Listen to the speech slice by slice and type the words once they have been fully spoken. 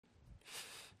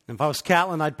If I was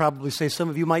Catlin, I'd probably say some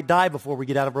of you might die before we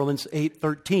get out of Romans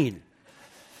 8:13.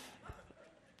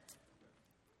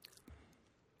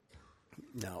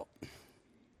 No.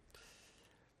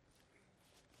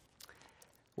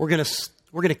 We're going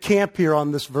to camp here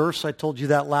on this verse. I told you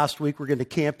that last week. We're going to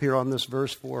camp here on this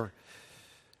verse for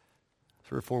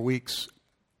 3 or 4 weeks.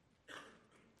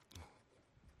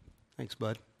 Thanks,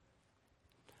 bud.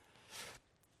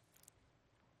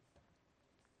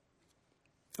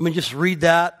 Let me just read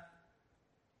that,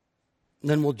 and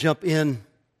then we'll jump in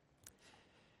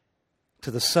to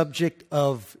the subject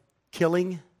of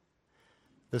killing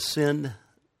the sin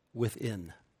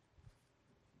within.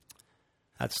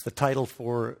 That's the title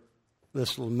for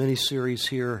this little mini-series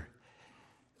here,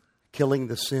 Killing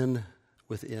the Sin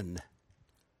Within.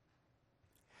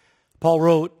 Paul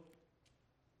wrote,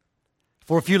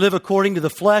 "For if you live according to the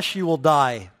flesh, you will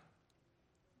die.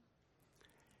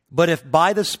 But if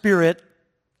by the Spirit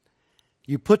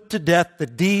you put to death the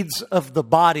deeds of the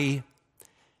body,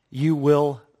 you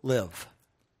will live."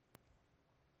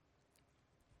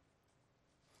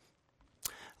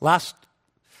 Last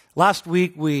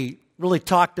week we really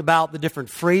talked about the different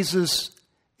phrases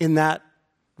in that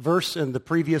verse and the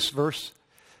previous verse,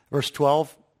 verse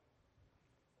 12.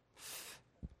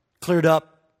 Cleared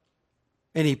up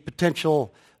any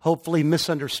potential, hopefully,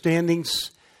 misunderstandings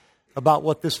about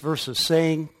what this verse is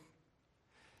saying.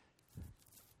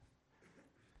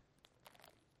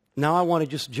 Now I want to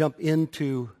just jump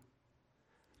into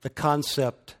the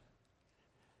concept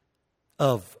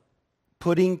of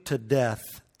putting to death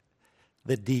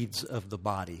the deeds of the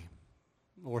body,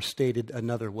 or stated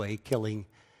another way, killing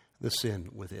the sin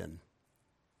within.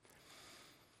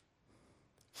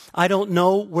 I don't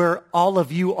know where all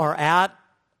of you are at.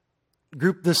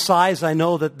 Group this size, I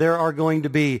know that there are going to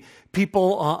be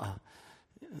people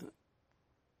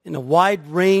in a wide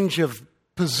range of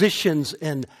positions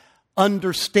and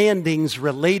understandings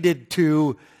related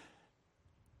to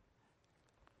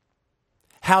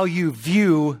how you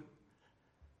view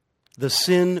the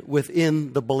sin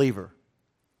within the believer.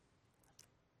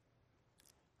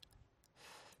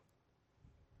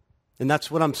 And that's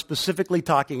what I'm specifically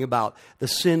talking about, the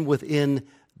sin within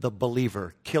the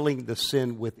believer, killing the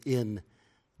sin within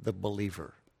the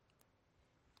believer.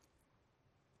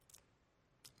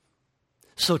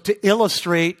 So to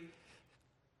illustrate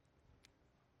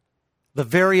the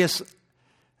various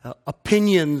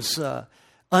opinions,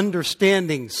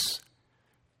 understandings,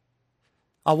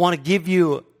 I want to give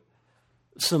you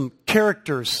some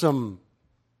characters, some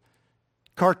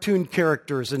cartoon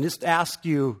characters, and just ask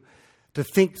you to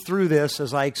think through this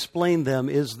as I explain them.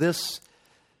 Is this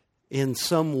in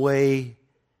some way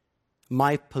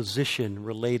my position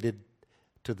related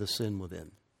to the sin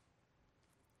within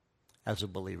as a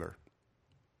believer?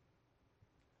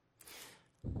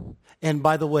 And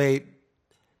by the way,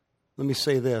 let me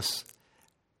say this.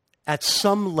 At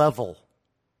some level,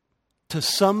 to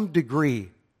some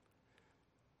degree,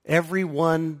 every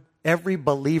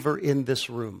believer in this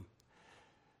room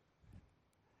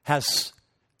has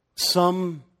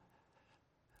some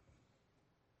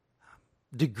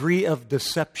degree of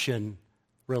deception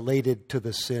related to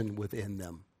the sin within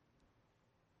them.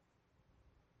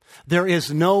 There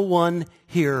is no one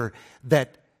here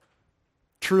that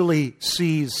truly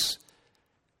sees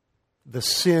the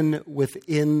sin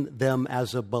within them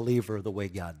as a believer the way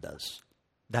God does.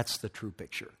 That's the true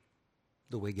picture,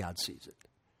 the way God sees it.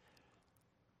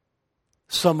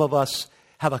 Some of us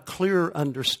have a clearer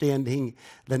understanding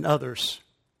than others.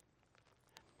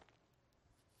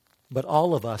 But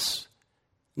all of us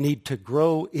need to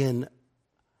grow in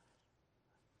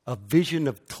a vision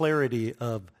of clarity,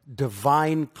 of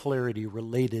divine clarity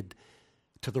related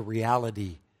to the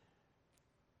reality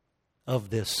of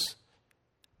this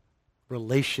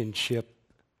relationship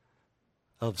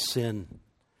of sin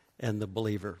and the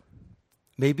believer.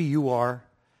 Maybe you are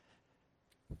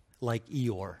like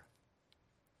Eeyore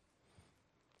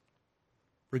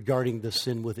regarding the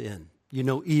sin within. You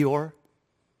know Eeyore?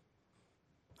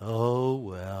 Oh,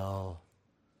 well.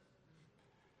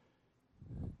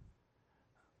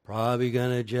 Probably going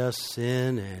to just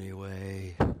sin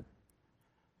anyway.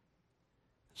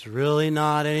 It's really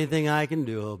not anything I can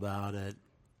do about it.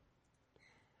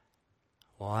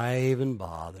 Why even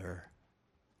bother?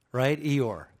 Right,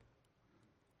 Eeyore?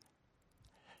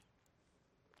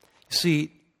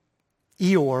 See,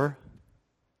 Eeyore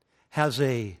has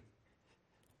a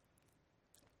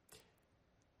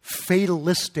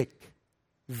fatalistic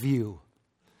view.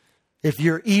 If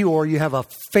you're Eeyore, you have a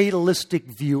fatalistic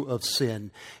view of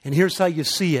sin. And here's how you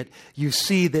see it. You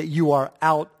see that you are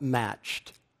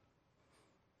outmatched.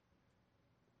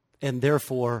 And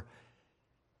therefore,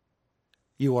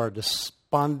 You are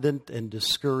despondent and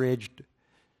discouraged.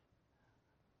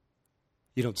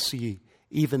 You don't see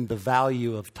even the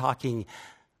value of talking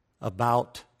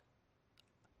about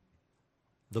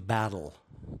the battle.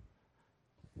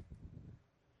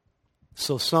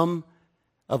 So some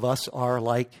of us are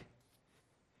like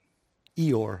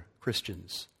Eeyore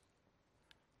Christians.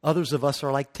 Others of us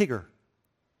are like Tigger.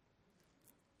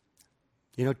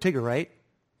 You know Tigger, right?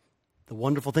 The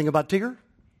wonderful thing about Tigger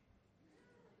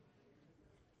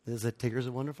is that Tigger's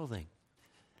a wonderful thing.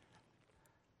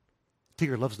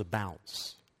 Tigger loves to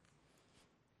bounce.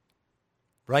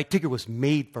 Right? Tigger was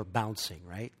made for bouncing,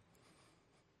 right?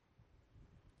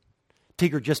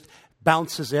 Tigger just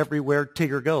bounces everywhere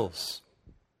Tigger goes.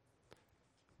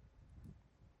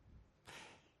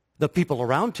 The people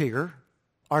around Tigger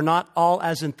are not all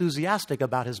as enthusiastic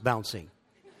about his bouncing.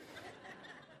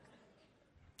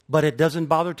 But it doesn't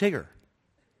bother Tigger.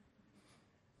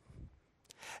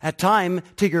 At times,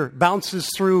 Tigger bounces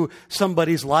through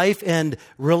somebody's life and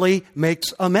really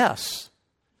makes a mess.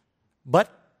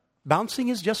 But bouncing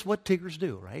is just what Tiggers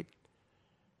do, right?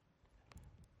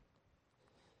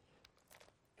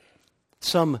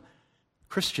 Some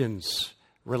Christians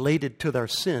related to their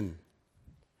sin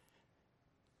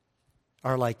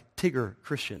are like Tigger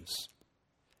Christians.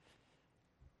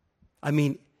 I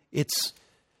mean, it's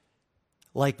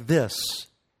like this.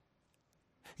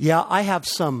 Yeah, I have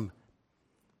some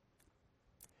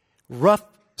rough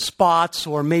spots,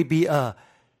 or maybe a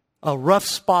rough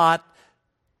spot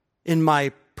in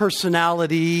my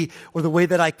personality or the way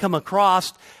that I come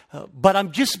across, but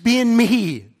I'm just being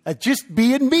me. Just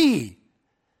being me.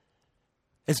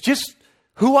 It's just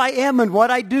who I am and what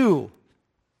I do.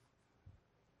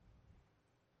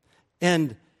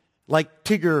 And like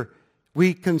Tigger,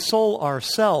 we console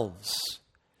ourselves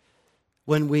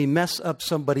when we mess up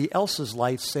somebody else's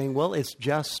life, saying, well, it's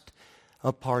just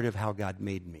a part of how God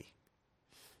made me.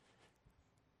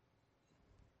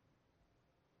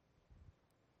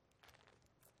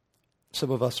 Some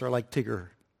of us are like Tigger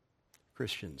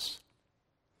Christians.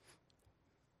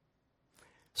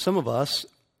 Some of us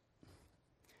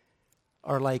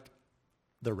are like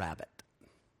the rabbit.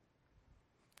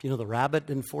 You know the rabbit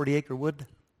in 40 Acre Wood?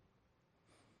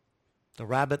 The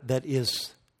rabbit that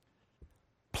is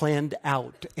planned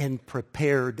out and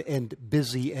prepared and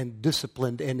busy and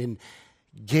disciplined and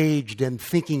engaged and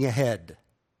thinking ahead.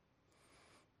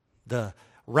 The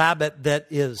rabbit that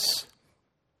is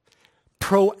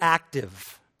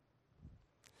proactive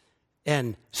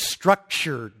and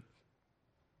structured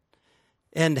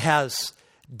and has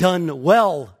done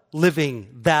well living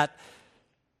that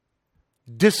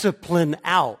discipline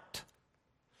out.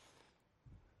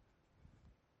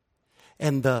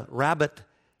 And the rabbit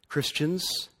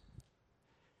Christians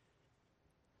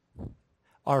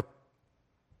are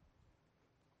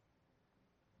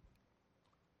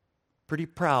pretty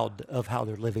proud of how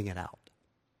they're living it out.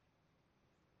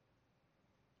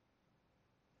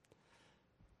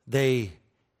 They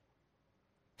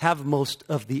have most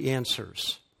of the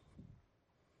answers.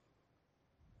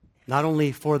 Not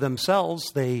only for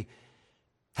themselves, they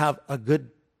have a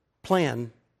good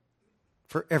plan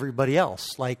for everybody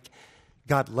else. Like,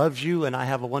 God loves you and I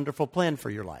have a wonderful plan for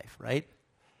your life, right?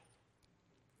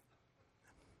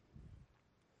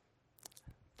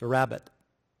 The rabbit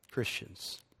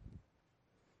Christians.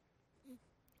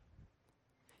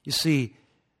 You see,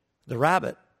 the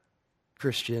rabbit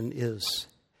Christian is,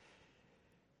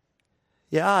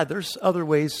 there's other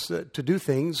ways to do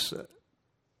things,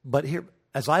 but here,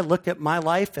 as I look at my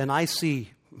life and I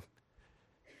see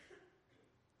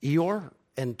Eeyore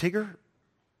and Tigger,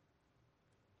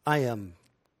 I am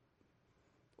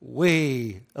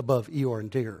way above Eeyore and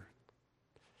Tigger.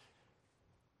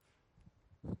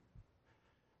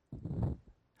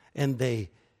 And they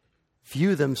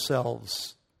view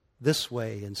themselves this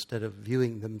way instead of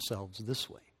viewing themselves this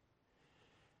way.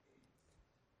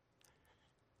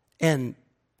 And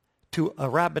to a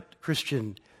rabbit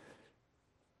Christian,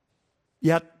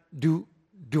 yet do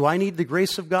I need the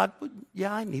grace of God?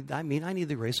 Yeah, I need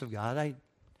the grace of God. I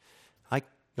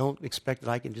don't expect that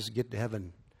I can just get to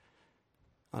heaven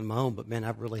on my own, but man,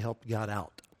 I've really helped God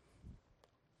out.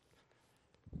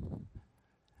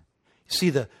 See,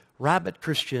 the rabbit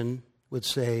Christian would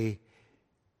say,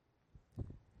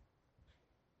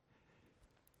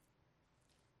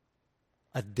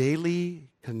 a daily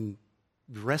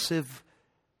aggressive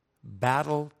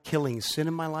battle killing sin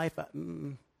in my life,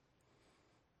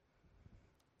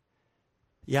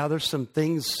 there's some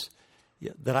things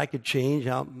that I could change.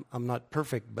 I'm not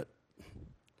perfect, but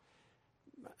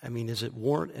is it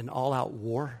warrant an all-out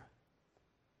war?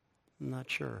 I'm not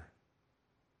sure.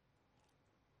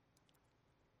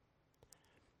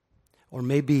 Or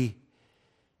maybe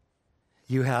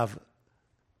you have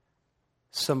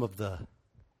some of the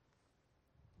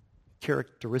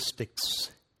characteristics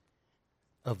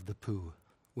of the Pooh,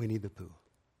 Winnie the Pooh.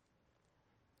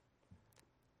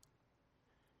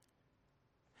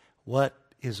 What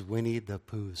is Winnie the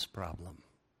Pooh's problem?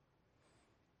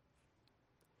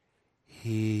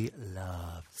 He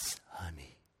loves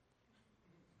honey.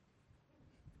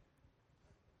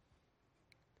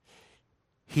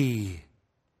 He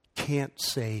can't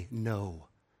say no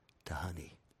to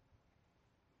honey.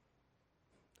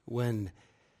 When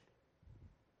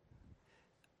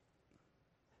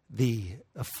the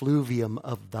effluvium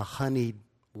of the honey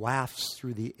wafts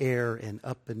through the air and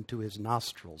up into his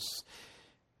nostrils,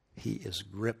 he is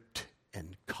gripped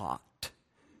and caught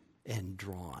and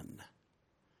drawn.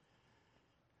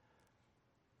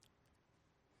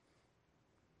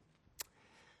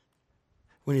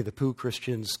 Winnie the Pooh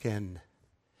Christians can,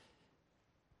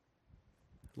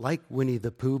 like Winnie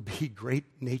the Pooh, be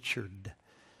great-natured,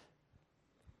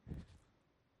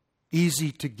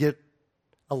 easy to get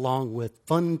along with,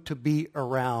 fun to be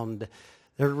around.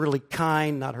 They're really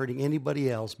kind, not hurting anybody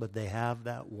else, but they have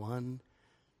that one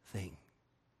thing.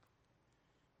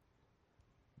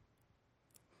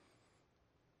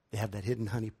 They have that hidden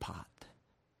honey pot.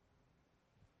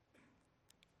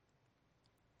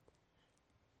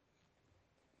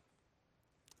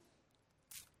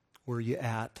 Where are you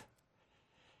at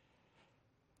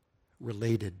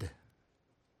related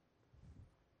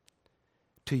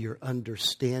to your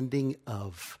understanding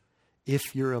of,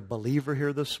 if you're a believer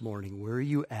here this morning, where are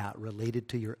you at related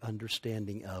to your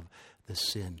understanding of the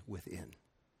sin within?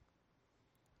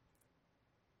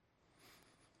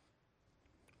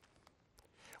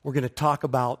 We're going to talk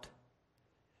about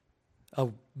a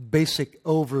basic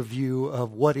overview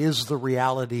of what is the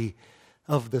reality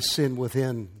of the sin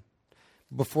within.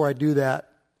 Before I do that,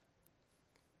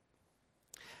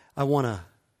 I want to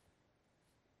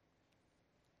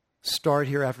start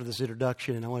here after this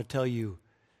introduction, and I want to tell you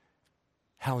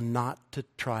how not to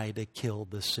try to kill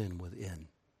the sin within.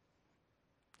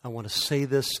 I want to say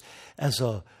this as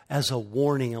a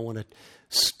warning. I want to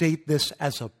state this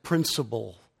as a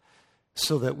principle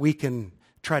so that we can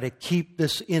try to keep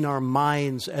this in our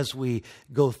minds as we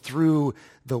go through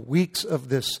the weeks of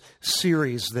this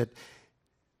series, that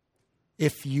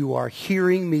if you are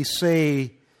hearing me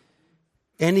say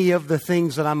any of the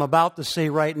things that I'm about to say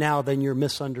right now, then you're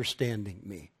misunderstanding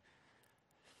me.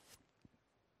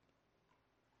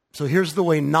 So here's the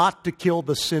way not to kill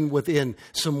the sin within.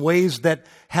 Some ways that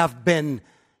have been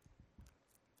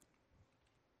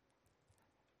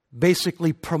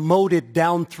basically promoted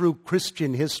down through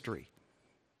Christian history.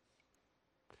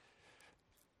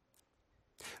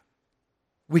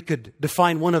 We could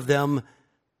define one of them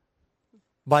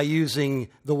by using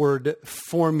the word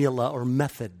formula or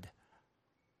method.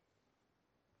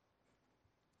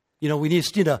 You know, we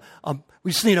just need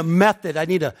a method. I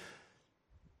need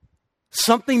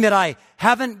something that I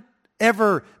haven't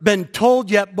ever been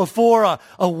told yet before,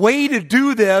 a way to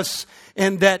do this,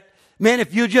 and that, man,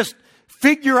 if you just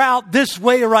figure out this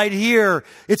way right here,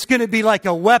 it's going to be like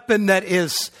a weapon that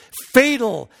is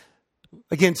fatal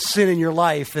against sin in your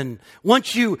life. And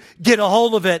once you get a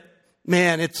hold of it,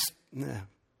 man,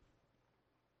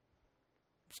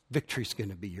 victory's going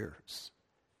to be yours.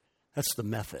 That's the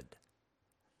method.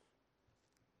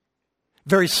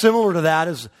 Very similar to that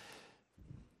is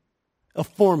a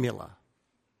formula.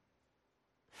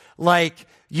 Like,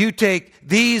 you take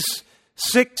these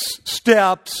 6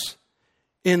 steps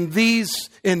in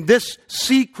this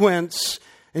sequence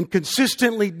and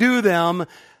consistently do them,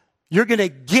 you're going to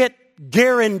get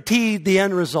guaranteed the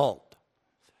end result.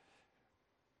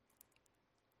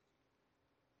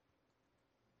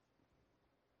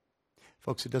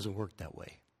 Folks, it doesn't work that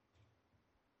way.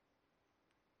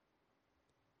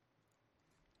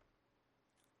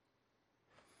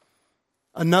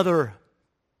 Another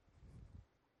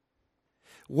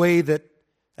way that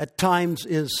at times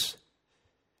is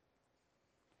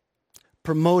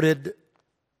promoted,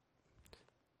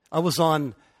 I was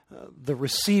on the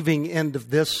receiving end of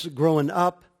this growing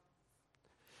up.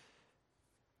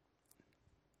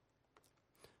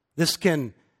 This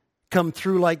can come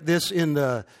through like this in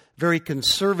the very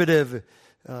conservative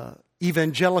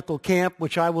evangelical camp,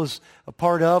 which I was a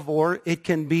part of, or it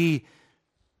can be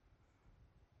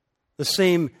the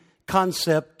same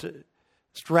concept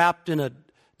strapped in a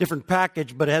different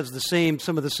package, but has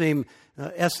some of the same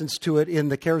essence to it in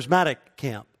the charismatic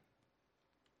camp.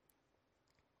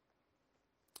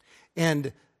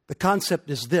 And the concept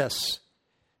is this: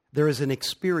 there is an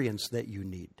experience that you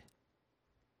need.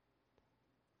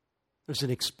 There's an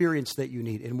experience that you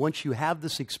need. And once you have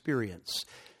this experience,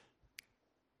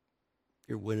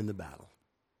 you're winning the battle.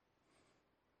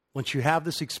 Once you have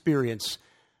this experience,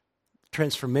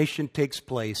 transformation takes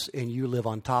place and you live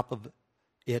on top of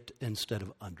it instead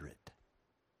of under it.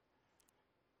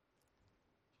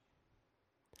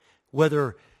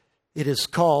 Whether it is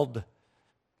called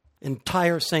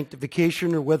entire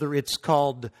sanctification or whether it's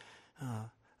called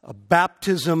a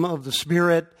baptism of the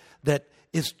Spirit, that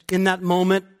is in that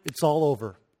moment, it's all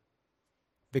over.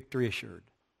 Victory assured.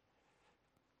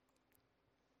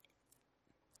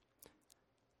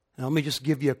 Now, let me just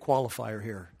give you a qualifier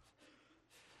here.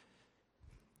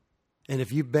 And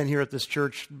if you've been here at this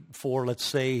church for, let's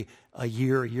say, a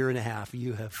year and a half,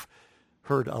 you have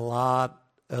heard a lot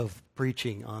of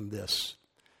preaching on this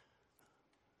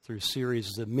through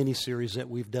the mini-series that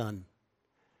we've done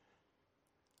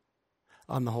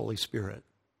on the Holy Spirit.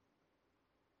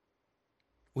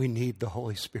 We need the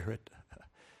Holy Spirit.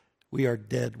 We are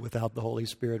dead without the Holy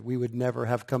Spirit. We would never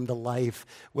have come to life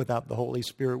without the Holy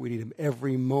Spirit. We need Him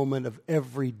every moment of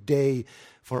every day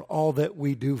for all that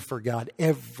we do for God,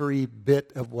 every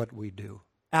bit of what we do.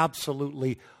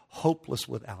 Absolutely hopeless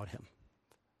without Him.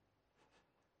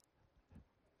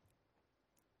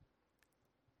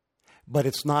 But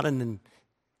it's not in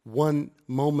one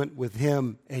moment with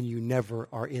Him and you never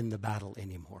are in the battle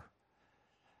anymore.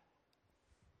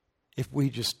 If we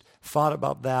just thought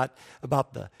about that,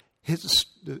 about the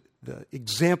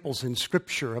examples in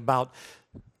Scripture about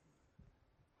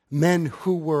men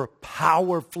who were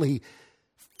powerfully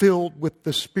filled with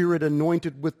the Spirit,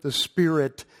 anointed with the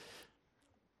Spirit,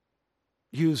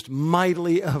 used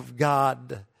mightily of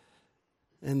God,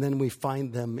 and then we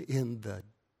find them in the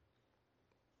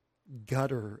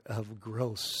gutter of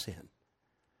gross sin.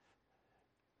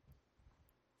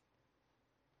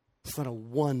 It's not a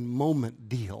one-moment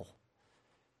deal.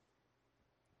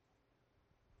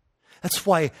 That's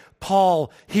why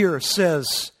Paul here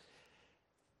says,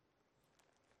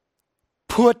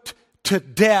 put to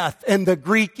death. And the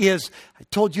Greek is, I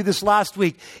told you this last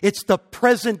week, it's the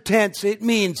present tense. It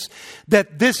means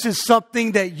that this is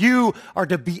something that you are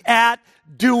to be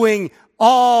doing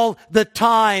all the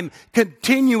time,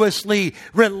 continuously,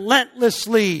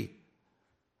 relentlessly,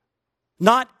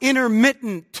 not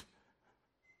intermittent,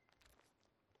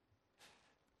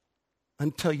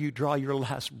 until you draw your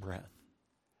last breath.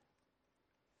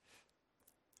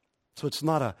 So it's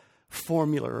not a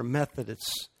formula or a method.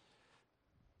 It's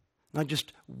not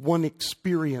just one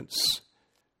experience.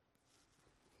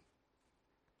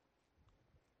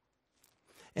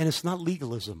 And it's not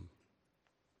legalism.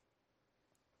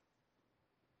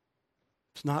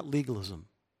 It's not legalism.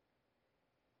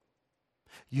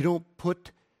 You don't put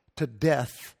to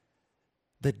death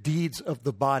the deeds of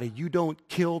the body. You don't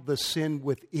kill the sin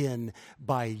within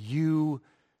by you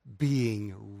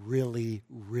being really,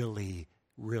 really,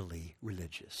 really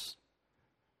religious.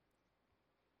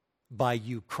 By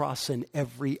you crossing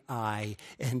every I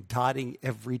and dotting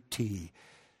every T.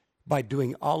 By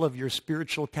doing all of your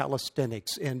spiritual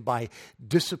calisthenics and by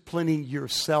disciplining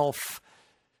yourself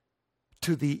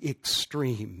to the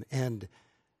extreme and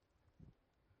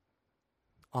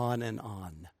on and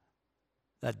on.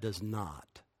 That does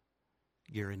not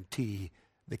guarantee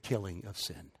the killing of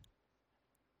sin.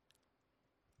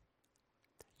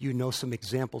 You know some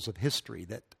examples of history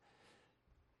that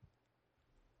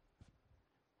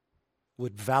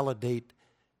would validate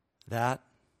that.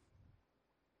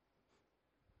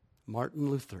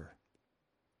 Martin Luther.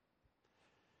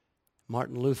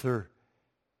 Martin Luther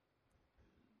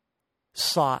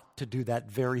sought to do that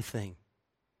very thing.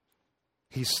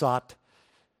 He sought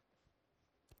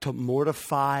to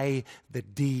mortify the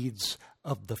deeds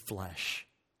of the flesh.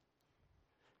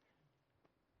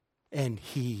 And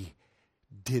he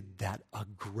did that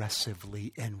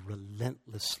aggressively and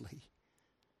relentlessly.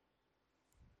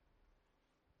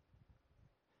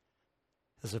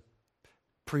 As a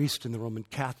priest in the Roman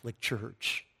Catholic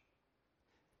Church,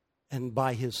 and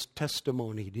by his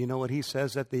testimony, do you know what he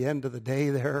says at the end of the day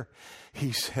there?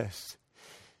 He says,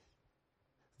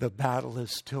 the battle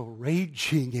is still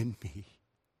raging in me.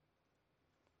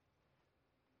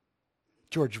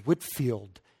 George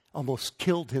Whitefield almost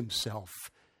killed himself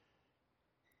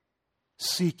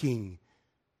seeking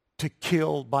to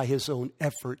kill by his own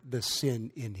effort the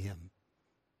sin in him.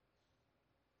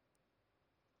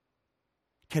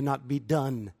 Cannot be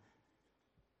done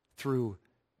through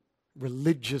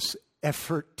religious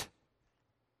effort.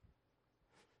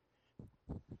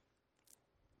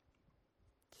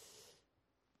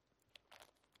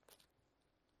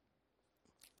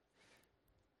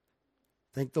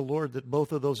 Thank the Lord that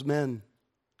both of those men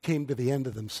came to the end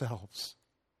of themselves.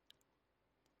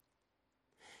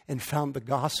 and found the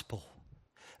gospel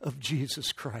of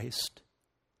Jesus Christ.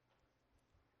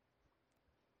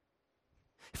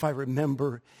 If I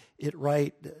remember it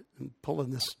right, I'm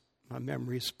pulling this, my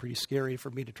memory is pretty scary for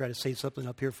me to try to say something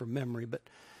up here from memory, but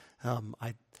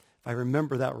if I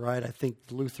remember that right, I think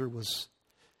Luther was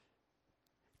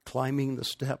climbing the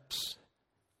steps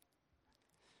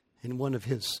in one of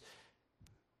his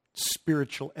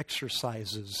spiritual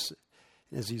exercises.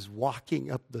 As he's walking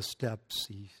up the steps,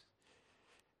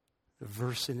 the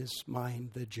verse in his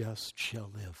mind, the just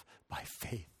shall live by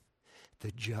faith.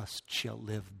 The just shall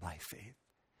live by faith.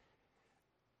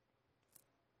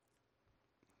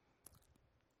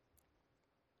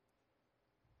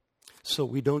 So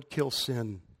we don't kill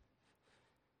sin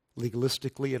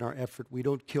legalistically in our effort. We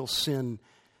don't kill sin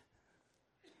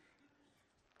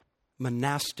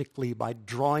monastically by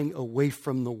drawing away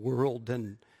from the world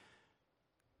and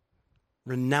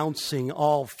renouncing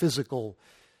all physical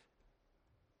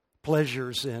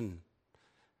pleasures and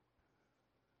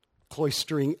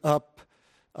cloistering up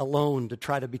alone to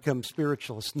try to become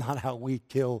spiritual. It's not how we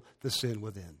kill the sin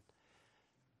within.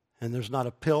 And there's not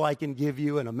a pill I can give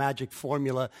you and a magic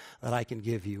formula that I can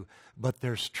give you, but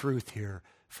there's truth here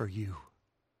for you.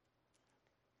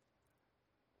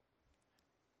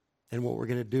 And what we're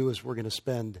going to do is we're going to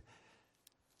spend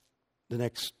the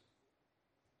next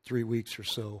 3 weeks or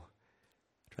so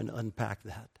trying to unpack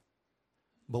that.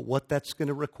 But what that's going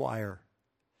to require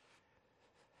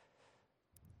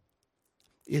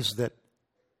is that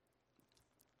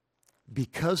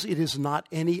because it is not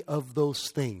any of those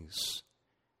things,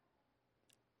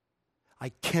 I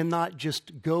cannot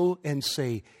just go and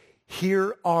say,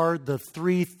 here are the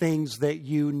 3 things that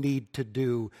you need to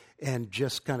do, and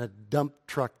just kind of dump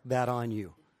truck that on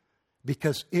you.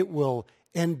 Because it will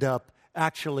end up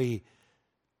actually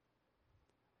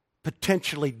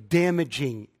potentially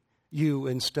damaging you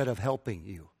instead of helping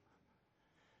you.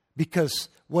 Because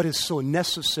what is so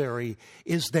necessary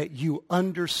is that you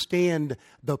understand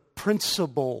the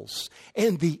principles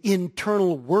and the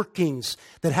internal workings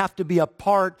that have to be a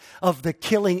part of the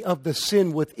killing of the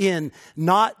sin within,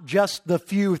 not just the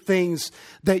few things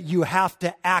that you have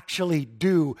to actually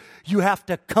do. You have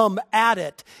to come at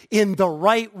it in the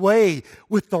right way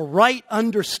with the right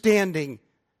understanding,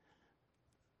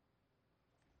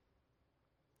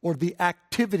 or the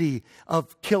activity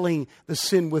of killing the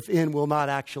sin within will not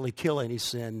actually kill any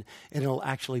sin, and it'll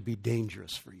actually be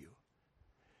dangerous for you.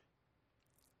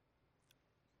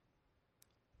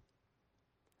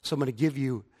 So I'm going to give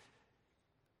you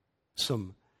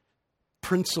some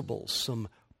principles, some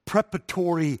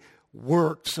preparatory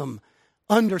work, some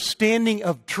understanding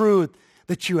of truth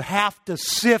that you have to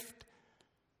sift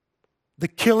the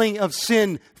killing of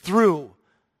sin through.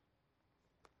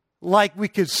 Like I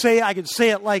could say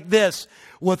it like this: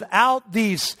 without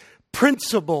these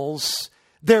principles,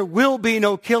 there will be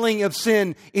no killing of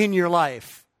sin in your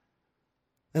life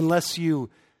unless you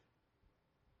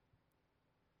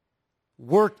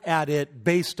work at it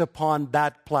based upon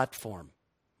that platform.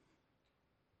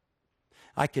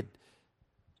 I could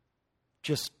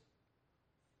just,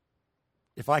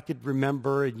 if I could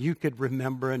remember, and you could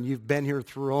remember, and you've been here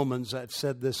through Romans, I've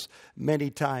said this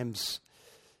many times,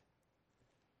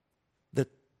 that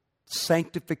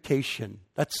sanctification,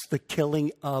 that's the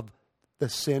killing of the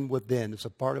sin within. It's a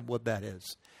part of what that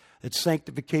is. That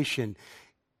sanctification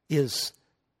is,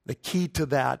 the key to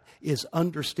that is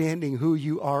understanding who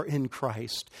you are in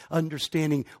Christ.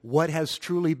 Understanding what has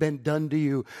truly been done to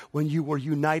you when you were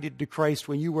united to Christ,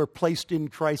 when you were placed in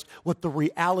Christ, what the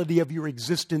reality of your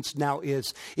existence now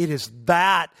is. It is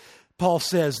that, Paul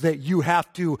says, that you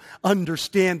have to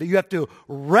understand, that you have to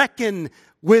reckon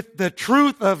with the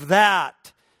truth of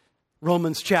that.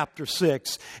 Romans chapter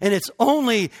 6. And it's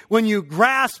only when you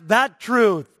grasp that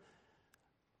truth,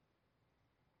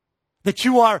 that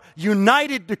you are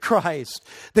united to Christ,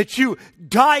 that you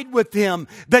died with Him,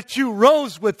 that you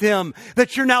rose with Him,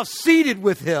 that you're now seated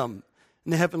with Him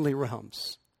in the heavenly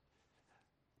realms,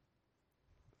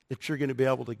 that you're going to be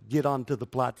able to get onto the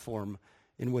platform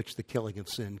in which the killing of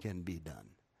sin can be done.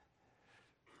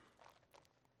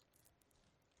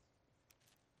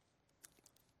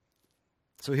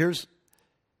 So here's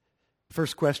the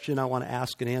first question I want to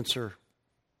ask and answer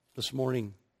this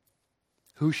morning.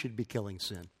 Who should be killing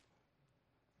sin?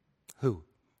 Who?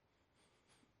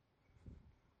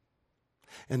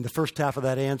 And the first half of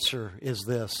that answer is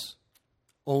this: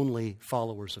 only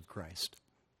followers of Christ.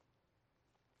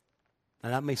 Now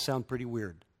that may sound pretty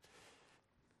weird,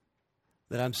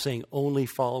 that I'm saying only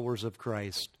followers of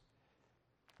Christ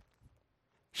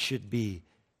should be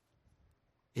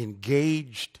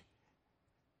engaged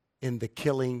in the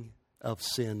killing of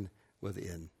sin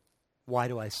within. Why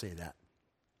do I say that?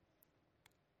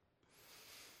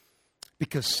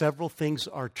 Because several things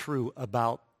are true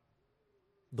about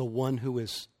the one who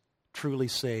is truly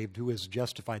saved, who is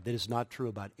justified, that is not true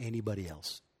about anybody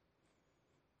else.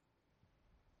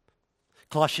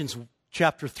 Colossians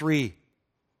chapter 3.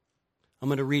 I'm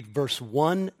going to read verse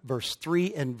 1, verse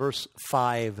 3, and verse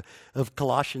 5 of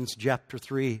Colossians chapter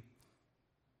 3.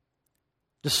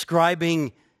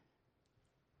 Describing,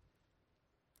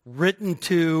 written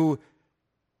to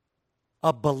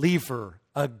a believer,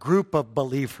 a group of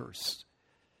believers,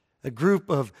 a group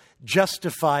of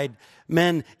justified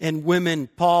men and women.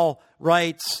 Paul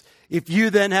writes, "If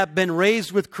you then have been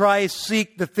raised with Christ,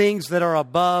 seek the things that are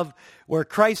above, where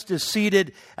Christ is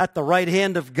seated at the right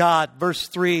hand of God." Verse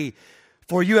 3,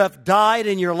 "For you have died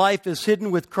and your life is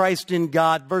hidden with Christ in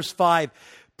God." Verse 5,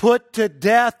 "Put to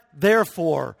death,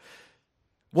 therefore,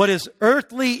 what is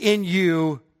earthly in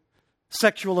you,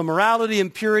 sexual immorality,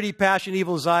 impurity, passion,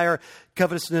 evil desire,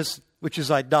 covetousness, which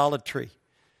is idolatry."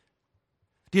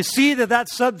 Do you see that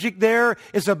subject there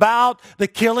is about the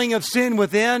killing of sin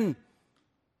within?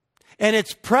 And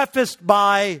it's prefaced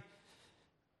by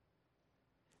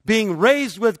being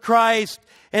raised with Christ,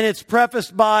 and it's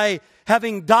prefaced by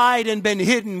having died and been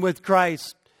hidden with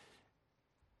Christ.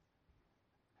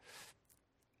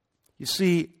 You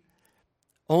see,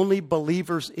 only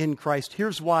believers in Christ.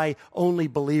 Here's why only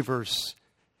believers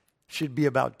should be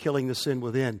about killing the sin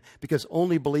within. Because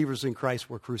only believers in Christ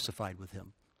were crucified with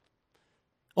Him.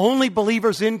 Only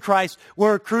believers in Christ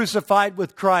were crucified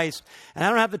with Christ. And I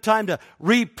don't have the time to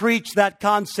re-preach that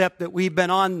concept that we've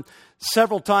been on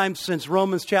several times since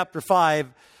Romans chapter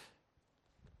 5.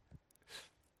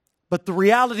 But the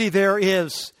reality there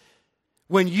is,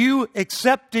 when you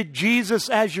accepted Jesus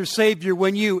as your Savior,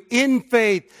 when you, in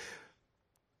faith,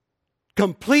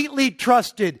 completely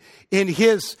trusted in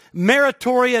His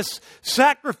meritorious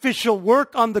sacrificial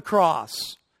work on the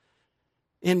cross,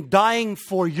 in dying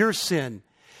for your sin,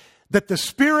 that the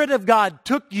Spirit of God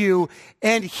took you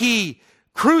and He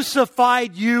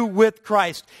crucified you with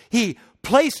Christ. He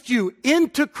placed you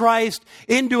into Christ,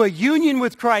 into a union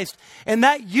with Christ. And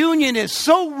that union is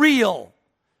so real.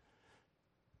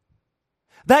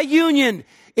 That union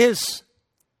is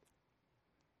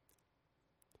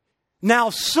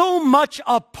now so much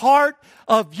a part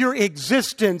of your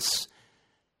existence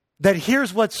that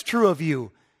here's what's true of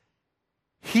you.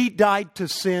 He died to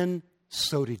sin,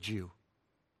 so did you.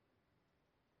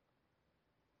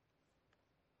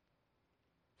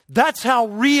 That's how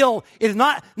real it is.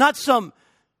 Not some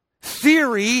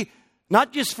theory,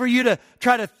 not just for you to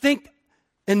try to think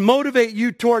and motivate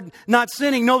you toward not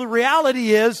sinning. No, the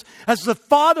reality is, as the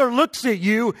Father looks at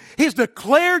you, He's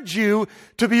declared you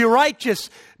to be righteous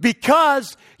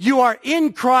because you are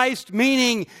in Christ,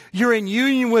 meaning you're in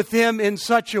union with Him in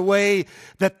such a way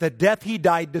that the death He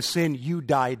died to sin, you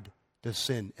died to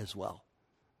sin as well.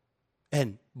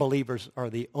 And believers are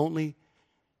the only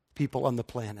people on the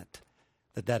planet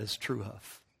that is true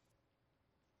of.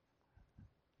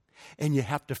 And you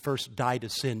have to first die to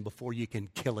sin before you can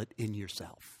kill it in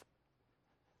yourself.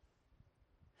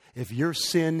 If your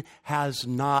sin has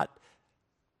not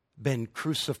been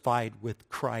crucified with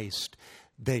Christ,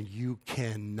 then you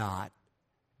cannot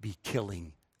be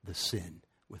killing the sin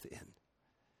within.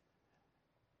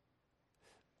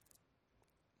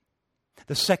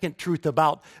 The second truth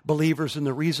about believers, and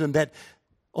the reason that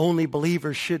only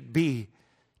believers should be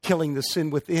killing the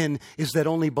sin within, is that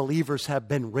only believers have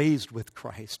been raised with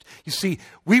Christ. You see,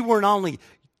 we weren't only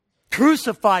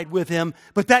crucified with Him,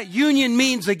 but that union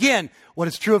means, again, what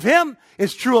is true of Him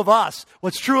is true of us.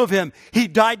 What's true of Him? He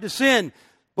died to sin.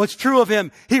 What's true of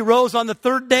Him? He rose on the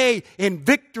third day in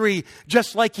victory,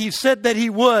 just like He said that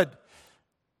He would.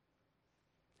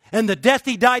 And the death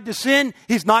He died to sin,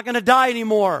 He's not going to die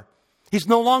anymore. He's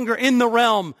no longer in the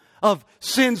realm of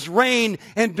sin's reign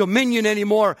and dominion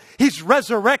anymore. He's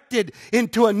resurrected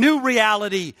into a new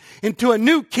reality, into a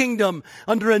new kingdom,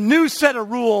 under a new set of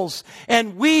rules.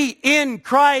 And we in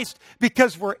Christ,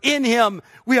 because we're in Him,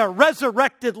 we are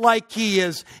resurrected like He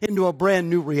is into a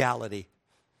brand new reality.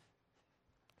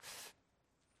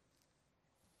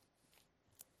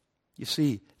 You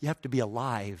see, you have to be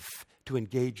alive to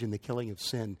engage in the killing of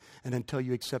sin. And until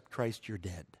you accept Christ, you're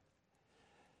dead.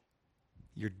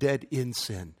 You're dead in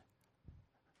sin.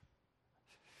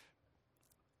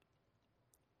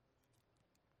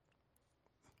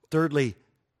 Thirdly,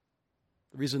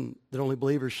 the reason that only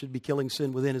believers should be killing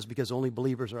sin within is because only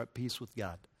believers are at peace with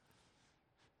God.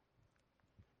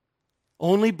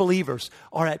 Only believers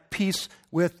are at peace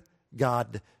with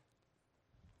God.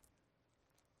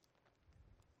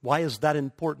 Why is that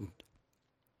important?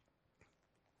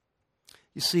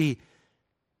 You see,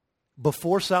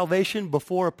 before salvation,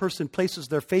 before a person places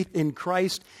their faith in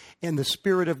Christ, and the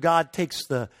Spirit of God takes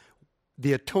the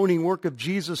atoning work of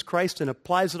Jesus Christ and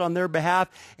applies it on their behalf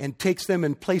and takes them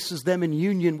and places them in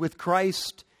union with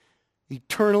Christ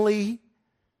eternally,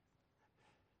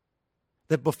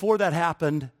 that before that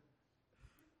happened,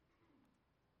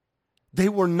 they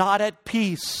were not at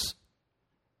peace.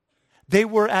 They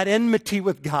were at enmity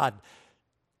with God.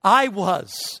 I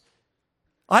was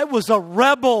a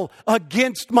rebel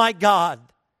against my God.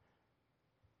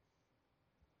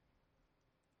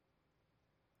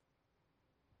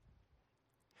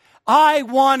 I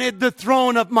wanted the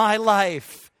throne of my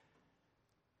life.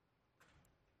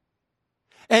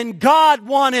 And God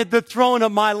wanted the throne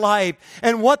of my life.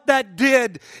 And what that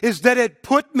did is that it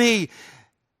put me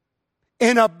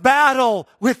in a battle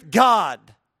with God.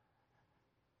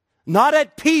 Not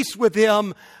at peace with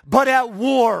Him, but at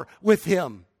war with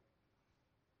Him.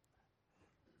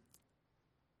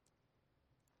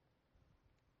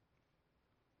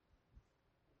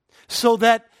 So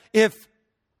that if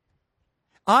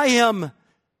I am,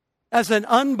 as an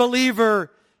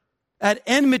unbeliever, at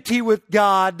enmity with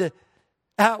God,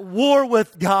 at war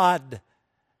with God,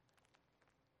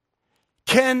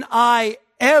 can I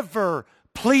ever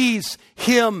please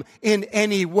Him in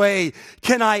any way?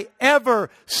 Can I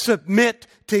ever submit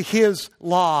to His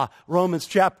law? Romans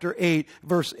chapter 8,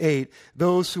 verse 8.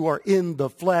 Those who are in the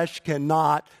flesh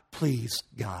cannot please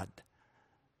God.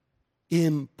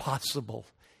 Impossible.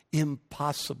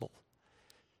 Impossible.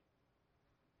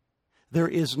 There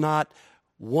is not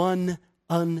one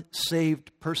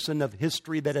unsaved person of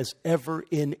history that has ever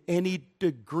in any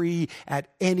degree at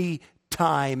any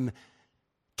time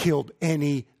killed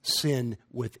any sin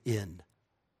within.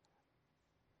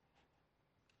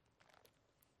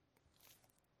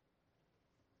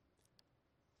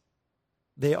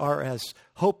 They are as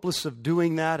hopeless of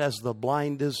doing that as the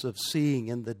blind is of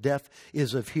seeing, and the deaf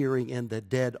is of hearing, and the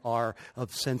dead are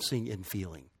of sensing and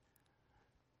feeling.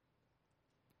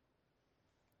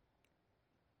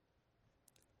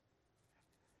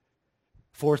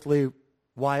 Fourthly,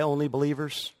 why only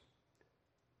believers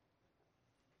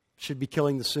should be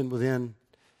killing the sin within?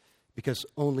 Because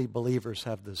only believers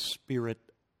have the Spirit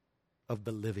of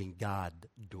the living God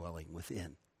dwelling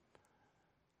within.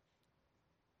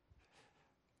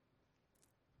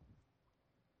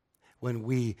 When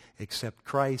we accept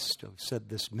Christ, I've said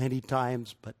this many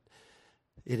times, but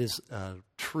it is a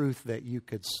truth that you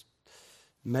could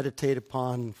meditate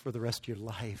upon for the rest of your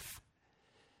life.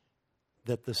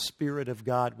 That the Spirit of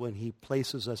God, when He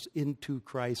places us into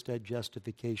Christ at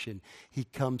justification, He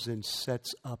comes and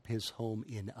sets up His home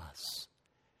in us.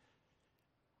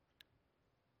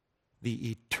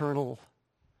 The eternal,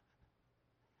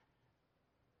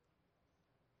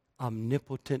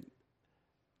 omnipotent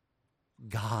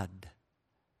God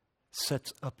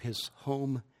sets up His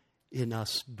home in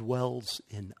us, dwells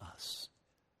in us.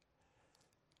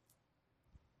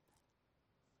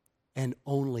 And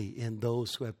only in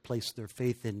those who have placed their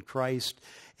faith in Christ.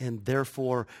 And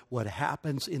therefore, what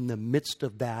happens in the midst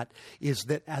of that is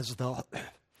that as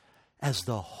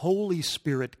the Holy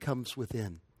Spirit comes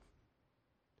within,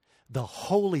 the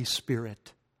Holy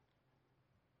Spirit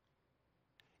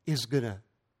is going to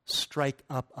strike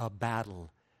up a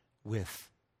battle with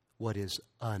what is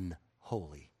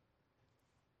unholy.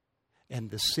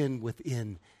 And the sin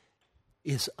within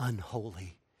is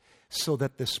unholy. So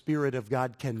that the Spirit of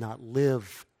God cannot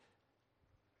live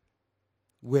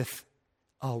with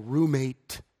a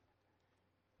roommate,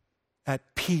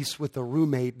 at peace with a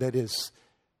roommate that is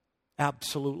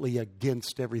absolutely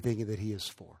against everything that he is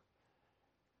for.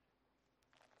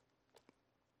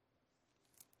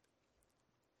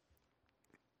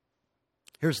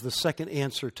 Here's the second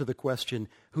answer to the question,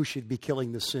 who should be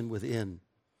killing the sin within?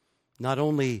 Not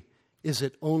only is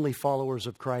it only followers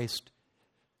of Christ,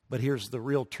 but here's the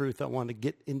real truth I want to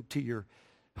get into your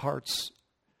hearts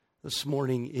this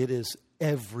morning. It is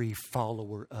every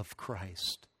follower of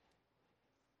Christ.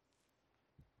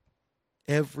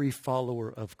 Every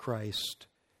follower of Christ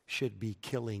should be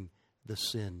killing the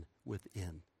sin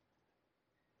within.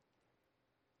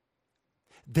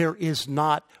 There is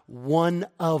not one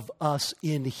of us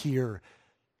in here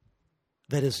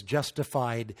that is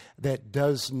justified that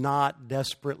does not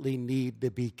desperately need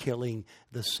to be killing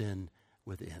the sin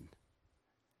within.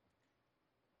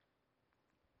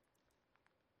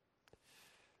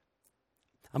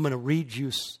 I'm going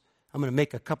to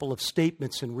make a couple of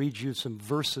statements and read you some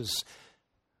verses,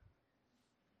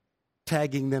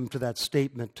 tagging them to that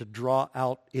statement to draw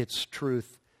out its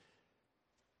truth.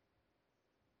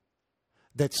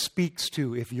 That speaks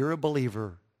to, if you're a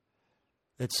believer,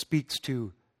 that speaks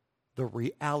to the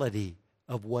reality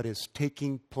of what is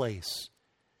taking place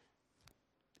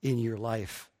in your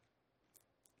life.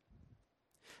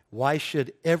 Why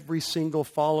should every single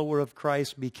follower of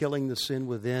Christ be killing the sin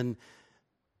within?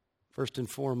 First and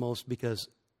foremost, because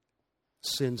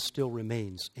sin still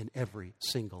remains in every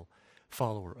single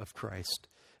follower of Christ.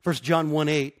 1 John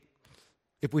 1:8,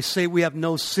 if we say we have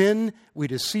no sin, we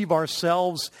deceive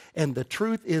ourselves, and the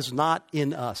truth is not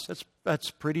in us.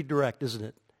 That's pretty direct, isn't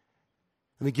it?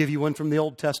 Let me give you one from the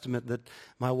Old Testament that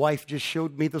my wife just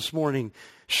showed me this morning.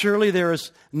 Surely there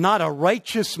is not a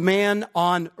righteous man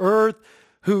on earth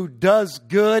who does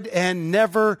good and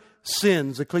never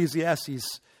sins.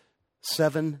 Ecclesiastes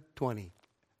 7:20.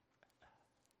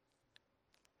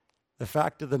 The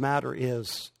fact of the matter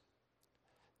is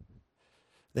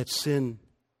that sin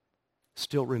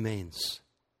still remains.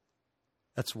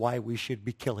 That's why we should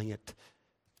be killing it.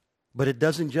 But it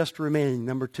doesn't just remain.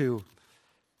 Number two,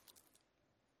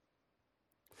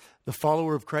 the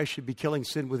follower of Christ should be killing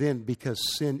sin within because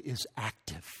sin is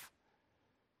active.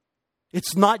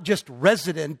 It's not just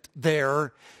resident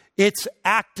there, it's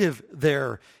active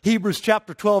there. Hebrews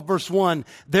chapter 12, verse 1.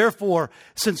 Therefore,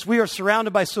 since we are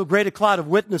surrounded by so great a cloud of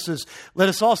witnesses, let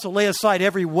us also lay aside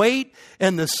every weight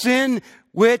and the sin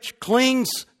which clings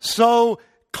so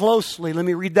closely. Let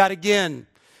me read that again.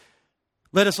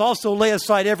 Let us also lay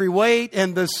aside every weight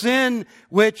and the sin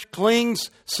which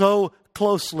clings so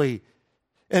closely.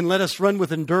 And let us run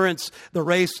with endurance the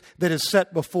race that is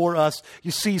set before us.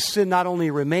 You see, sin not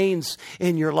only remains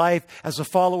in your life as a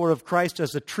follower of Christ,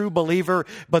 as a true believer,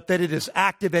 but that it is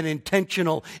active and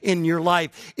intentional in your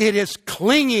life. It is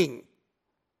clinging.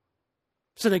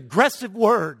 It's an aggressive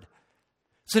word.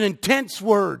 It's an intense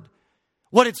word.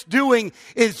 What it's doing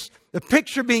is, the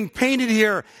picture being painted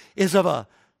here is of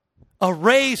a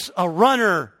race, a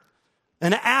runner,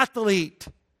 an athlete.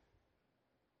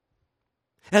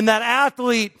 And that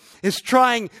athlete is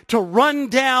trying to run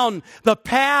down the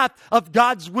path of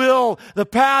God's will, the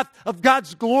path of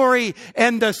God's glory,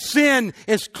 and the sin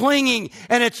is clinging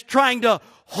and it's trying to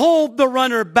hold the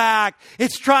runner back.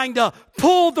 It's trying to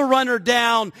pull the runner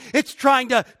down. It's trying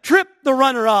to trip the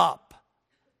runner up.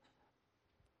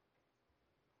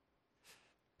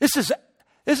 This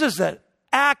is an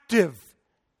active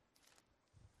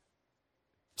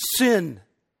sin.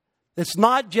 It's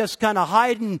not just kind of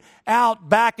hiding out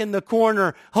back in the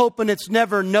corner, hoping it's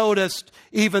never noticed,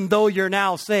 even though you're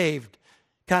now saved,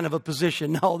 kind of a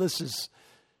position. No, this is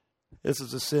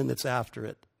a sin that's after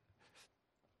it.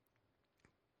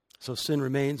 So sin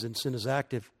remains and sin is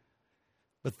active.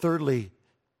 But thirdly,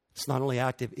 it's not only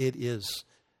active, it is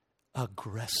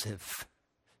aggressive.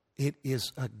 It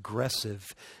is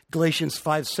aggressive. Galatians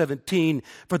 5:17,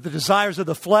 for the desires of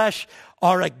the flesh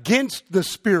are against the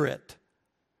Spirit.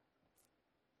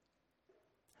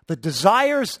 The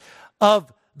desires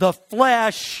of the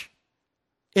flesh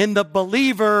in the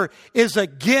believer is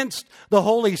against the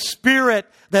Holy Spirit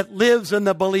that lives in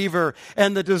the believer.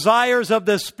 And the desires of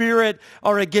the Spirit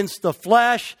are against the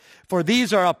flesh, for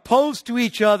these are opposed to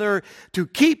each other to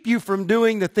keep you from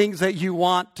doing the things that you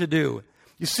want to do.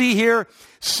 You see here,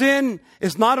 sin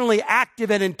is not only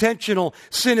active and intentional,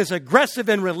 sin is aggressive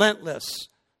and relentless.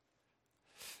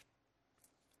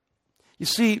 You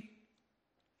see,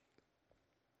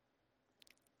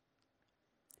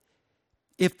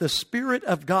 if the Spirit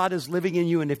of God is living in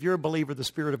you, and if you're a believer, the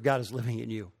Spirit of God is living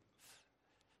in you,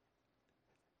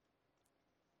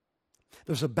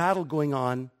 there's a battle going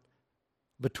on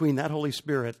between that Holy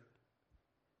Spirit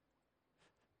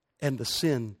and the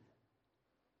sin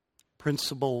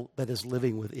principle that is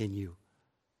living within you.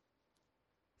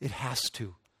 It has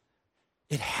to.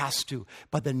 It has to.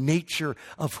 By the nature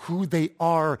of who they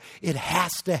are, it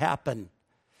has to happen.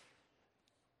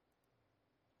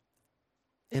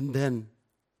 And then,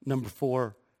 number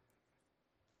 4,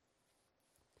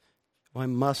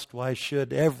 why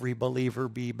should every believer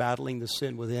be battling the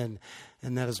sin within?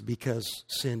 And that is because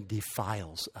sin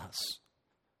defiles us.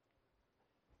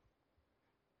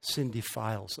 Sin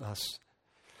defiles us.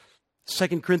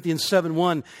 2 Corinthians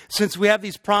 7:1, since we have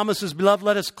these promises, beloved,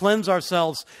 let us cleanse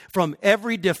ourselves from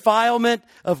every defilement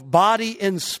of body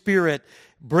and spirit,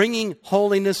 bringing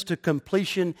holiness to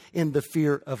completion in the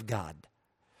fear of God.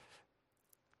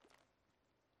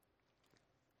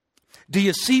 Do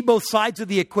you see both sides of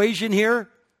the equation here?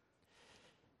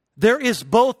 There is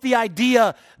both the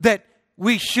idea that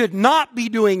we should not be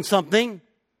doing something.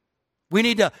 We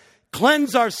need to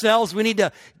cleanse ourselves. We need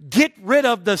to get rid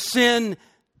of the sin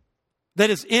that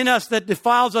is in us that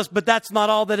defiles us. But that's not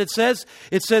all that it says.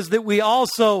 It says that we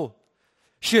also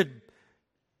should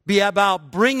be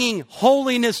about bringing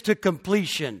holiness to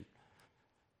completion.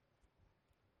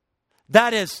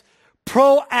 That is,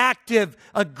 proactive,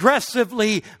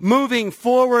 aggressively moving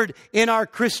forward in our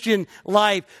Christian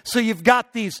life. So you've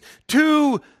got these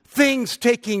two things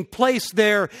taking place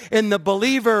there in the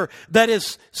believer that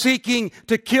is seeking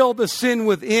to kill the sin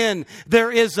within. There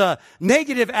is a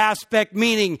negative aspect,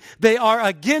 meaning they are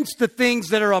against the things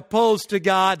that are opposed to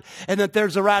God, and that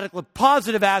there's a radical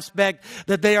positive aspect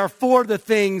that they are for the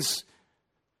things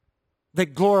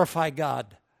that glorify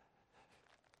God.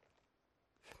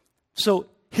 So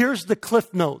here's the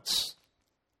cliff notes,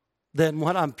 then,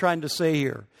 what I'm trying to say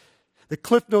here. The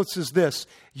cliff notes is this: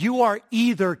 you are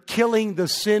either killing the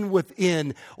sin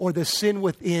within, or the sin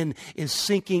within is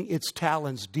sinking its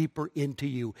talons deeper into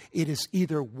you. It is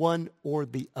either one or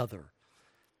the other.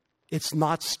 It's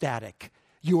not static.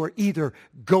 You are either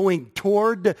going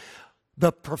toward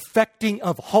the perfecting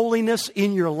of holiness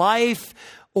in your life,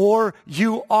 or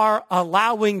you are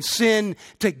allowing sin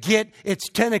to get its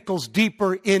tentacles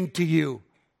deeper into you.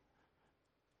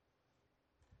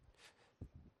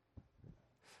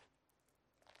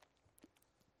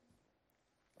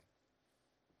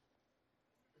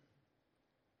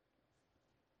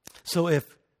 So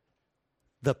if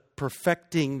the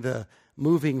perfecting, the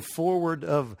moving forward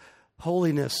of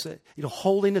holiness,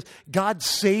 holiness, God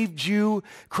saved you,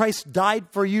 Christ died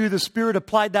for you, the Spirit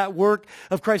applied that work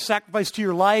of Christ's sacrifice to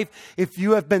your life, if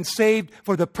you have been saved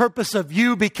for the purpose of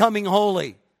you becoming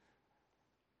holy.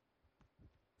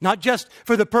 Not just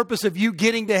for the purpose of you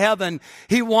getting to heaven.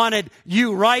 He wanted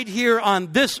you right here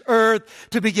on this earth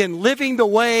to begin living the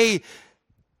way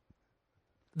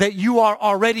that you are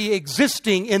already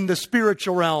existing in the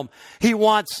spiritual realm. He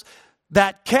wants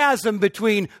that chasm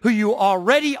between who you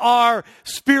already are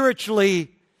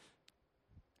spiritually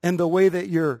and the way that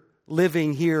you're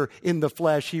living here in the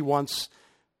flesh. He wants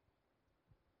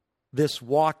this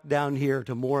walk down here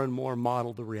to more and more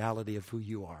model the reality of who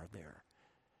you are there.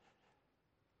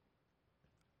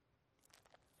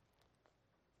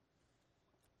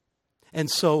 And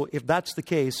so, if that's the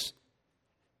case,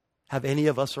 have any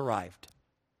of us arrived?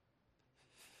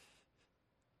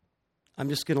 I'm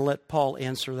just going to let Paul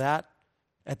answer that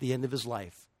at the end of his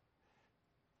life.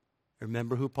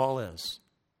 Remember who Paul is.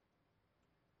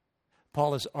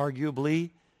 Paul is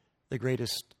arguably the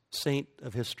greatest saint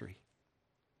of history.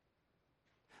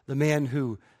 The man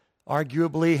who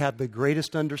arguably had the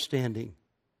greatest understanding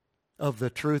of the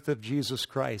truth of Jesus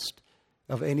Christ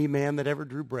of any man that ever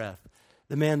drew breath.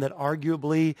 The man that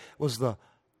arguably was the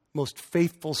most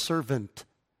faithful servant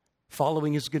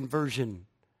following his conversion,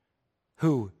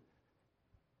 who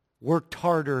worked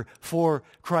harder for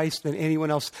Christ than anyone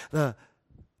else. The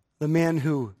man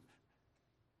who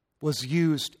was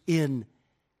used in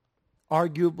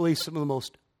arguably some of the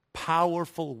most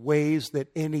powerful ways that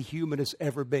any human has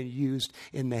ever been used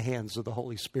in the hands of the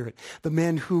Holy Spirit. The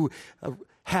man who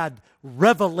had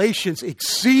revelations,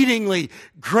 exceedingly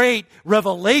great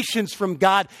revelations from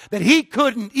God that he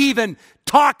couldn't even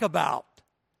talk about.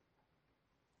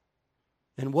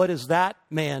 And what does that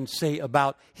man say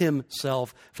about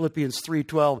himself? Philippians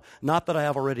 3:12, not that I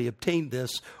have already obtained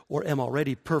this or am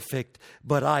already perfect,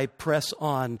 but I press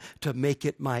on to make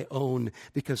it my own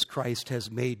because Christ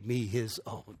has made me his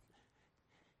own.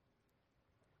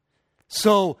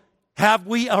 So, have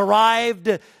we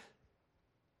arrived?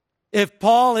 If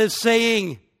Paul is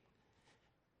saying,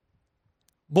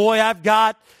 boy, I've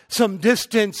got some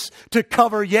distance to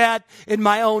cover yet in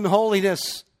my own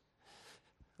holiness,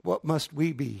 what must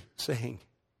we be saying?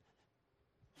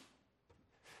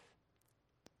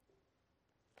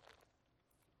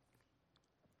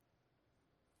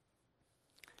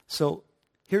 So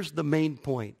here's the main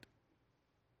point.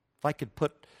 If I could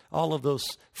put all of those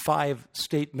 5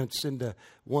 statements into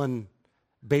one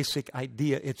basic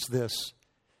idea, it's this.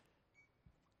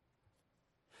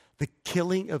 The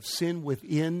killing of sin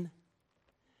within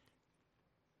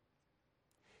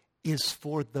is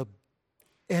for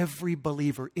every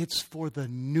believer. It's for the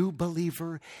new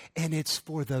believer, and it's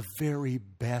for the very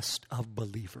best of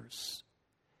believers.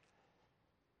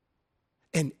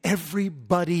 And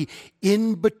everybody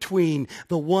in between,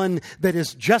 the one that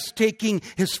is just taking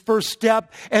his first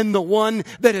step and the one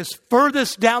that is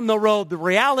furthest down the road, the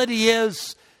reality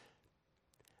is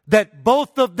that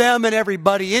both of them and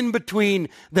everybody in between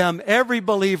them, every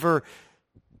believer,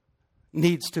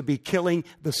 needs to be killing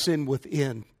the sin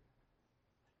within.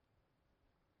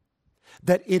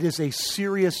 That it is a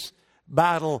serious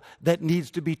battle that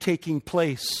needs to be taking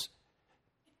place.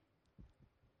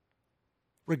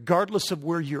 Regardless of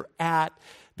where you're at,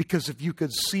 because if you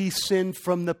could see sin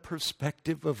from the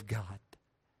perspective of God,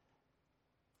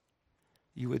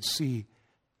 you would see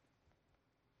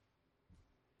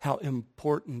how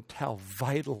important, how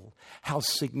vital, how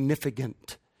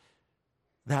significant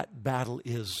that battle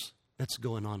is that's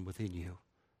going on within you.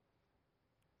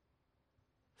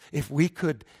 If we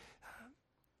could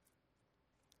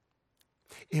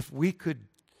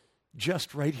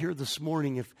just right here this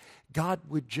morning, if God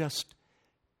would just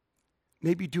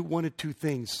maybe do one of two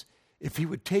things. If He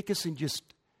would take us and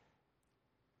just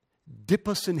dip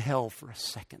us in hell for a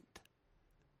second,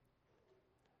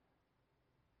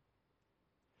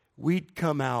 we'd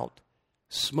come out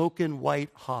smoking white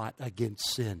hot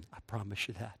against sin. I promise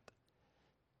you that.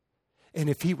 And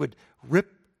if He would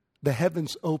rip the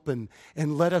heavens open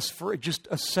and let us for just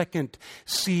a second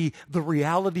see the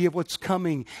reality of what's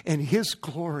coming and His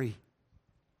glory,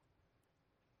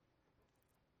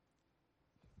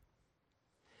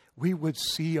 we would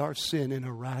see our sin in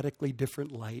a radically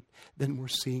different light than we're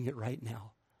seeing it right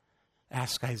now.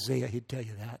 Ask Isaiah, he'd tell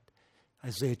you that.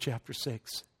 Isaiah chapter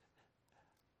 6.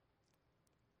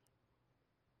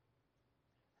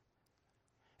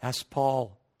 Ask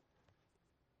Paul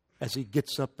as he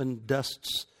gets up and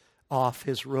dusts off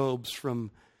his robes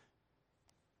from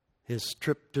his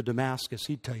trip to Damascus.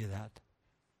 He'd tell you that.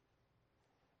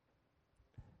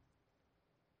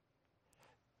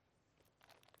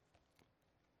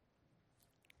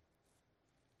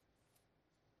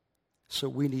 So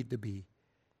we need to be,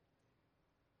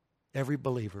 every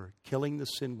believer, killing the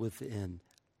sin within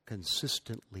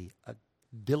consistently,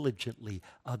 diligently,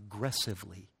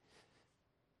 aggressively.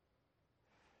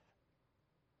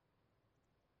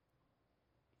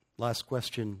 Last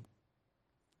question.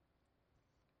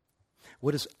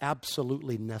 What is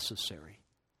absolutely necessary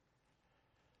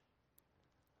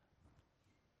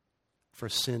for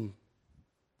sin,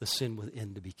 the sin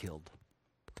within, to be killed?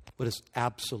 What is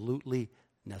absolutely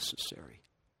necessary?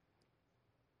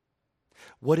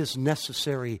 What is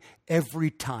necessary every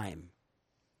time?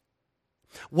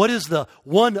 What is the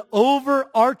one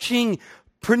overarching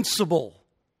principle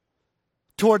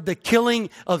toward the killing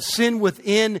of sin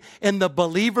within in the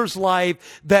believer's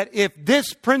life, that if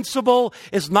this principle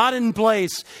is not in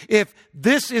place, if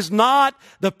this is not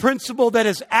the principle that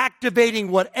is activating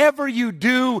whatever you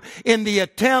do in the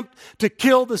attempt to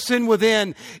kill the sin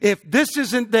within, if this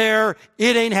isn't there,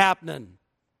 it ain't happening.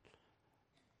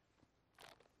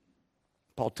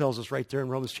 Paul tells us right there in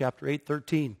Romans chapter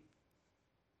 8:13.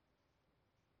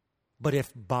 But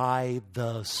if by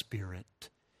the Spirit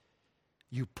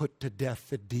you put to death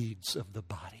the deeds of the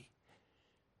body.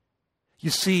 You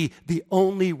see, the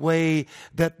only way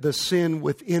that the sin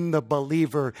within the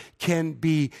believer can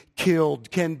be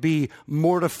killed, can be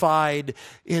mortified,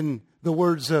 in the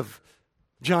words of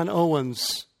John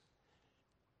Owens,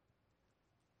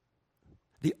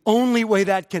 the only way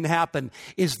that can happen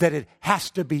is that it has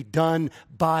to be done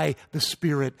by the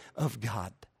Spirit of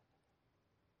God.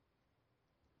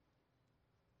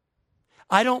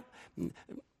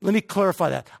 Let me clarify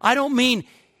that. I don't mean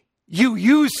you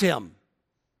use Him.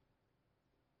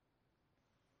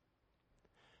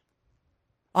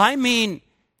 I mean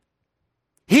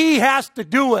He has to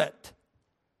do it.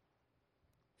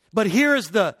 But here's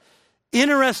the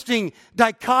interesting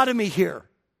dichotomy here.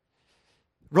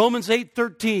 Romans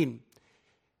 8:13.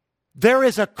 There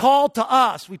is a call to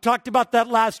us. We talked about that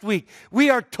last week. We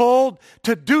are told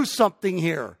to do something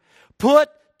here. Put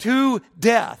to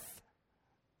death.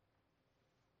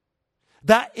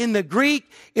 That in the Greek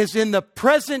is in the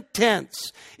present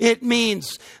tense. It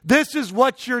means this is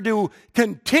what you're to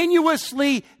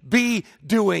continuously be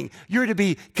doing. You're to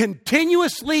be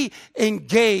continuously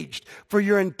engaged for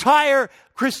your entire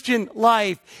Christian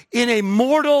life in a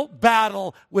mortal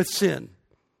battle with sin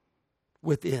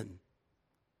within.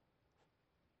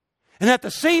 And at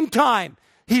the same time,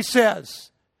 he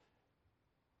says,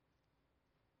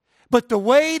 but the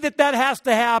way that has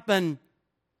to happen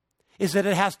is that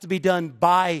it has to be done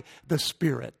by the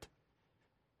Spirit.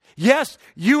 Yes,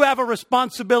 you have a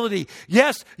responsibility.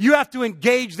 Yes, you have to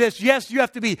engage this. Yes, you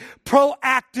have to be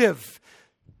proactive.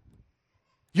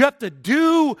 You have to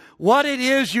do what it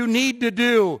is you need to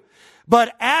do.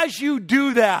 But as you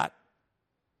do that,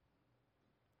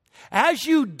 as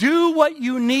you do what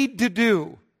you need to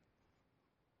do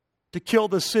to kill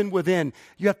the sin within,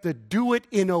 you have to do it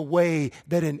in a way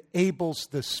that enables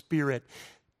the Spirit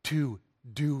to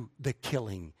do the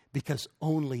killing, because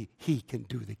only He can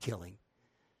do the killing.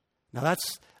 Now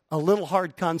that's a little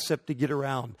hard concept to get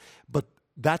around, but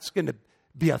that's going to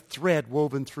be a thread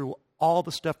woven through all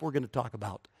the stuff we're going to talk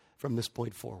about from this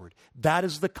point forward. That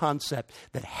is the concept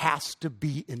that has to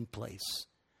be in place.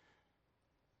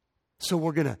 So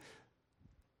we're going to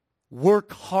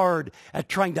work hard at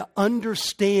trying to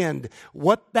understand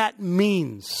what that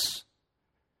means.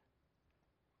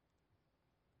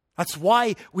 That's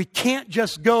why we can't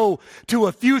just go to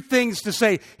a few things to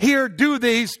say, here, do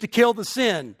these to kill the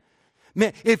sin.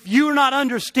 If you're not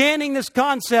understanding this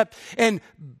concept and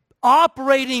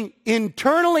operating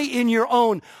internally in your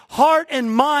own heart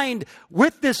and mind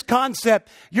with this concept,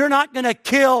 you're not going to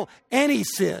kill any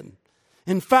sin.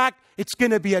 In fact, it's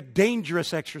going to be a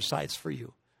dangerous exercise for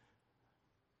you.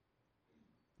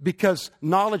 Because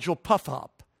knowledge will puff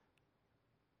up,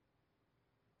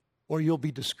 or you'll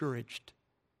be discouraged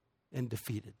and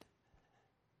defeated.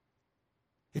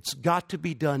 It's got to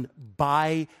be done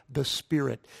by the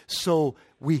Spirit. So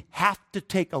we have to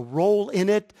take a role in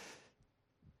it.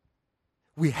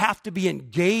 We have to be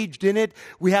engaged in it.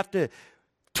 We have to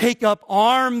take up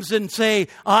arms and say,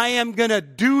 I am going to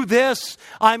do this.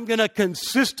 I'm going to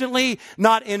consistently,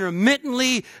 not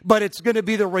intermittently, but it's going to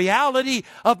be the reality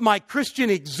of my Christian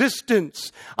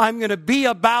existence. I'm going to be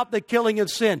about the killing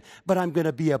of sin, but I'm going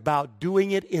to be about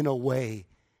doing it in a way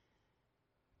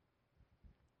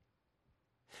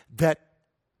that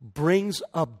brings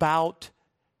about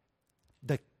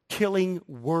the killing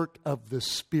work of the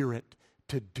Spirit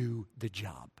to do the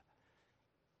job.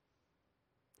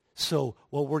 So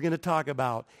what we're going to talk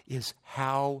about is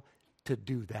how to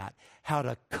do that. How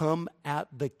to come at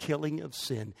the killing of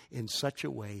sin in such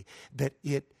a way that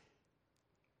it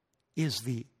is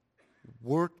the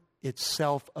work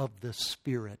itself of the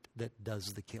Spirit that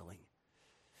does the killing.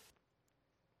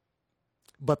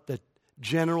 But the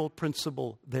general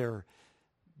principle there,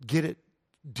 get it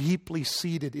deeply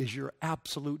seated, is your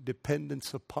absolute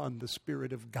dependence upon the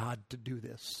Spirit of God to do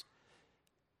this.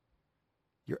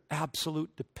 Your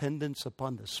absolute dependence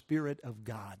upon the Spirit of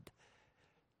God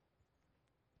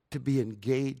to be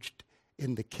engaged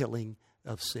in the killing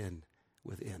of sin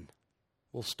within.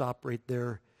 We'll stop right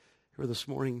there for this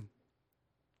morning.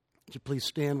 Would you please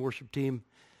stand, worship team?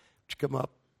 Would you come up?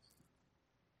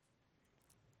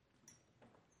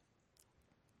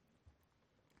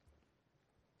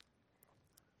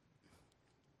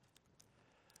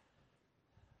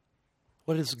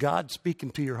 What is God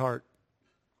speaking to your heart?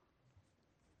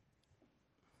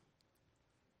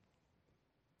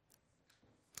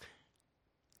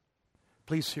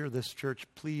 Please hear this, church.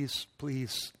 Please,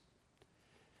 please.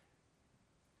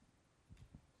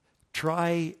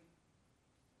 Try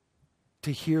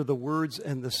to hear the words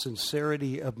and the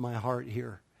sincerity of my heart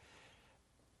here.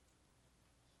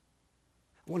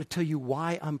 I want to tell you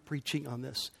why I'm preaching on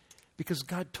this. Because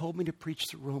God told me to preach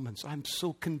through Romans. I'm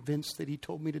so convinced that He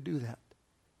told me to do that.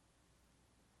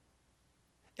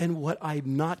 And what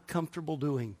I'm not comfortable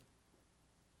doing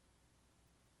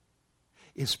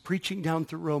is preaching down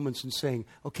through Romans and saying,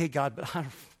 okay, God, but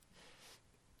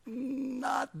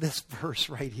not this verse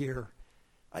right here.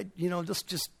 I'll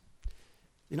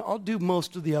do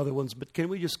most of the other ones, but can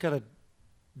we just kind of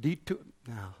detour?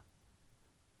 No.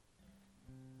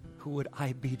 Who would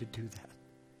I be to do that?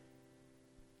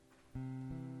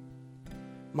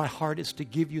 My heart is to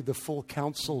give you the full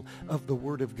counsel of the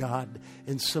Word of God.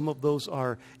 And some of those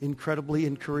are incredibly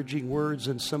encouraging words,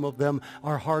 and some of them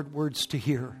are hard words to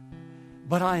hear.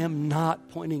 But I am not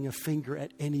pointing a finger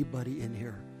at anybody in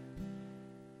here.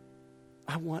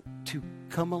 I want to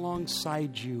come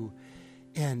alongside you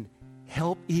and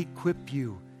help equip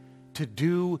you to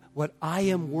do what I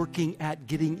am working at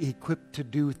getting equipped to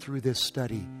do through this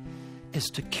study, is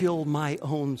to kill my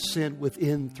own sin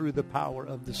within through the power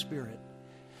of the Spirit.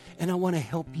 And I want to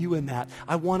help you in that.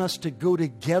 I want us to go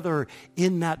together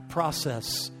in that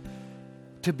process,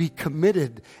 to be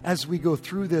committed as we go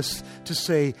through this, to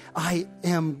say, I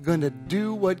am going to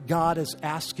do what God is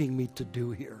asking me to do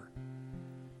here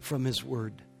from His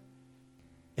Word,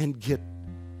 and get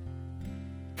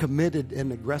committed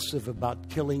and aggressive about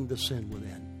killing the sin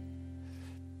within.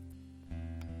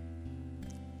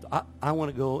 I want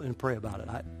to go and pray about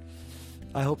it.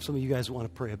 I hope some of you guys want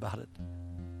to pray about it.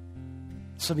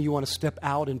 Some of you want to step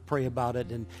out and pray about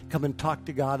it and come and talk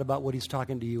to God about what He's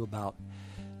talking to you about.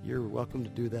 You're welcome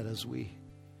to do that as we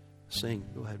sing.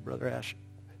 Go ahead, Brother Ash.